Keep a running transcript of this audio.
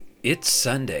It's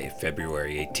Sunday,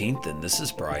 February 18th, and this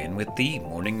is Brian with the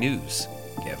Morning News.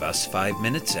 Give us 5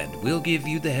 minutes and we'll give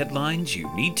you the headlines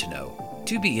you need to know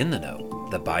to be in the know.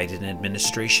 The Biden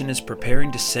administration is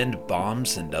preparing to send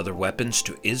bombs and other weapons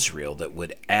to Israel that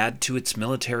would add to its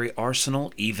military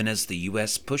arsenal even as the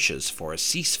U.S. pushes for a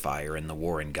ceasefire in the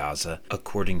war in Gaza,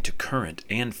 according to current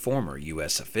and former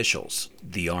U.S. officials.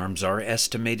 The arms are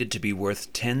estimated to be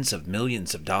worth tens of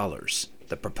millions of dollars.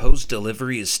 The proposed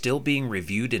delivery is still being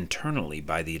reviewed internally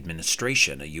by the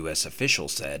administration, a U.S. official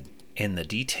said, and the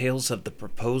details of the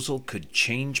proposal could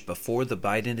change before the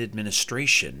Biden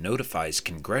administration notifies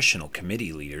congressional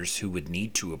committee leaders who would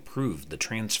need to approve the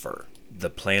transfer. The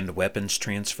planned weapons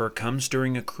transfer comes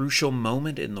during a crucial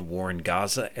moment in the war in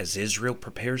Gaza as Israel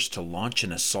prepares to launch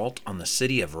an assault on the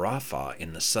city of Rafah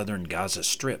in the southern Gaza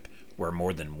Strip, where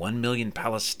more than 1 million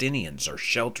Palestinians are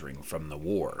sheltering from the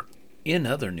war. In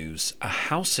other news, a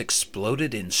house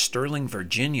exploded in Sterling,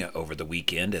 Virginia over the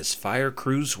weekend as fire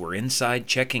crews were inside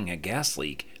checking a gas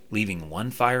leak, leaving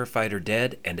one firefighter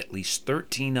dead and at least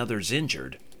 13 others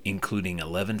injured, including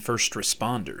 11 first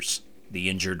responders. The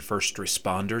injured first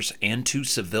responders and 2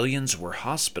 civilians were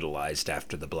hospitalized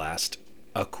after the blast.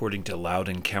 According to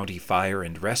Loudoun County Fire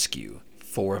and Rescue,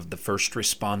 4 of the first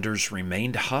responders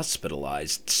remained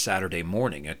hospitalized Saturday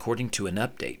morning, according to an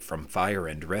update from Fire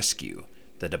and Rescue.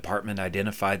 The department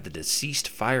identified the deceased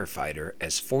firefighter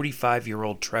as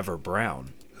 45-year-old Trevor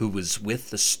Brown, who was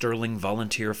with the Sterling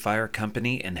Volunteer Fire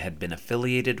Company and had been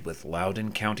affiliated with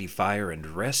Loudoun County Fire and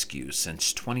Rescue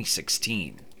since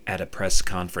 2016. At a press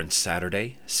conference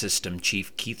Saturday, System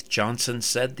Chief Keith Johnson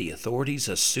said the authorities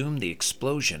assumed the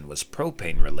explosion was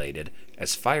propane-related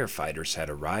as firefighters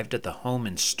had arrived at the home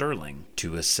in Sterling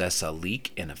to assess a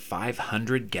leak in a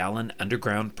 500-gallon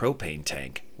underground propane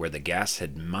tank where the gas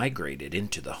had migrated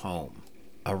into the home.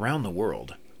 Around the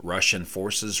world, Russian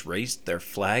forces raised their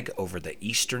flag over the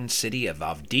eastern city of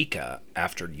Avdiivka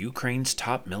after Ukraine's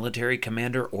top military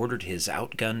commander ordered his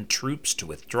outgunned troops to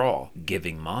withdraw,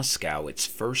 giving Moscow its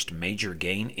first major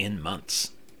gain in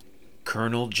months.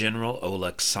 Colonel General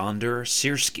Oleksandr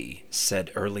Syrskyi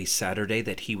said early Saturday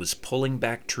that he was pulling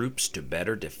back troops to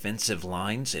better defensive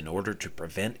lines in order to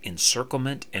prevent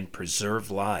encirclement and preserve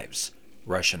lives.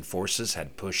 Russian forces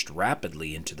had pushed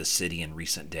rapidly into the city in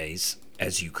recent days,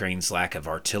 as Ukraine's lack of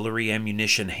artillery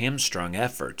ammunition hamstrung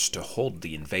efforts to hold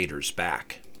the invaders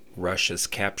back. Russia's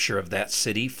capture of that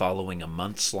city following a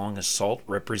months-long assault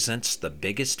represents the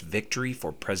biggest victory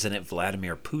for President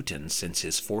Vladimir Putin since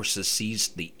his forces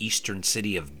seized the eastern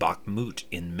city of Bakhmut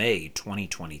in May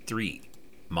 2023.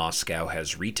 Moscow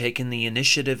has retaken the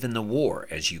initiative in the war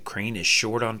as Ukraine is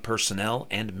short on personnel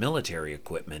and military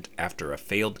equipment after a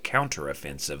failed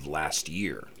counteroffensive last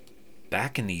year.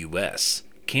 Back in the U.S.,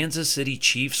 Kansas City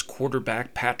Chiefs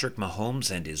quarterback Patrick Mahomes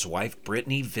and his wife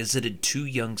Brittany visited 2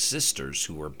 young sisters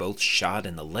who were both shot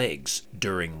in the legs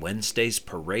during Wednesday's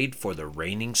parade for the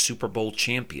reigning Super Bowl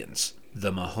champions.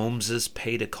 The Mahomeses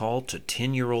paid a call to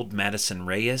 10-year-old Madison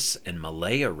Reyes and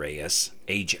Malaya Reyes,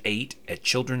 age 8, at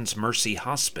Children's Mercy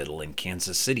Hospital in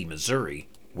Kansas City, Missouri,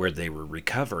 where they were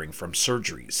recovering from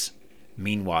surgeries.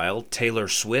 Meanwhile, Taylor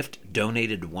Swift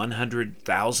donated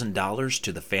 $100,000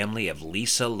 to the family of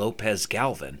Lisa Lopez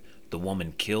Galvin, the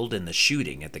woman killed in the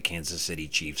shooting at the Kansas City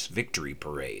Chiefs victory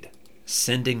parade.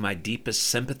 "Sending my deepest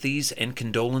sympathies and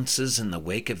condolences in the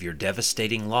wake of your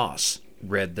devastating loss,"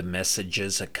 read the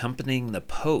messages accompanying the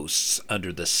posts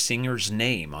under the singer's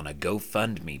name on a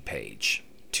GoFundMe page.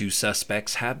 2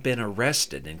 suspects have been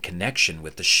arrested in connection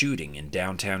with the shooting in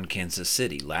downtown Kansas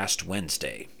City last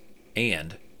Wednesday.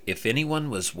 And if anyone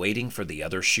was waiting for the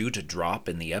other shoe to drop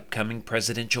in the upcoming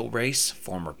presidential race,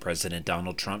 former President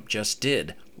Donald Trump just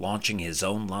did, launching his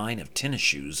own line of tennis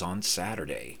shoes on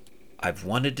Saturday. "I've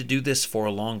wanted to do this for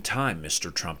a long time,"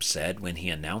 Mr. Trump said when he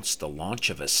announced the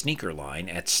launch of a sneaker line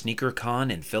at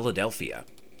SneakerCon in Philadelphia.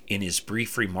 In his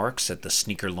brief remarks at the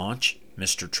sneaker launch,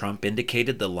 Mr. Trump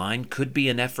indicated the line could be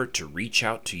an effort to reach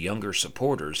out to younger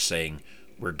supporters, saying,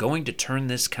 "We're going to turn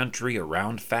this country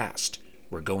around fast.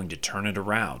 We're going to turn it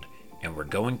around, and we're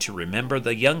going to remember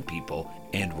the young people,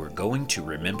 and we're going to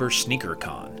remember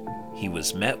SneakerCon." He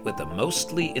was met with a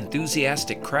mostly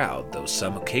enthusiastic crowd, though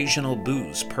some occasional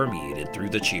boos permeated through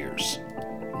the cheers.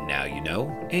 Now you know,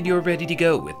 and you're ready to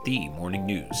go with the Morning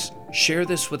News. Share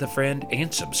this with a friend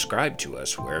and subscribe to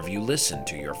us wherever you listen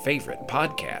to your favorite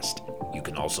podcast. You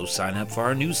can also sign up for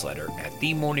our newsletter at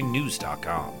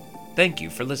themorningnews.com. Thank you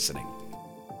for listening.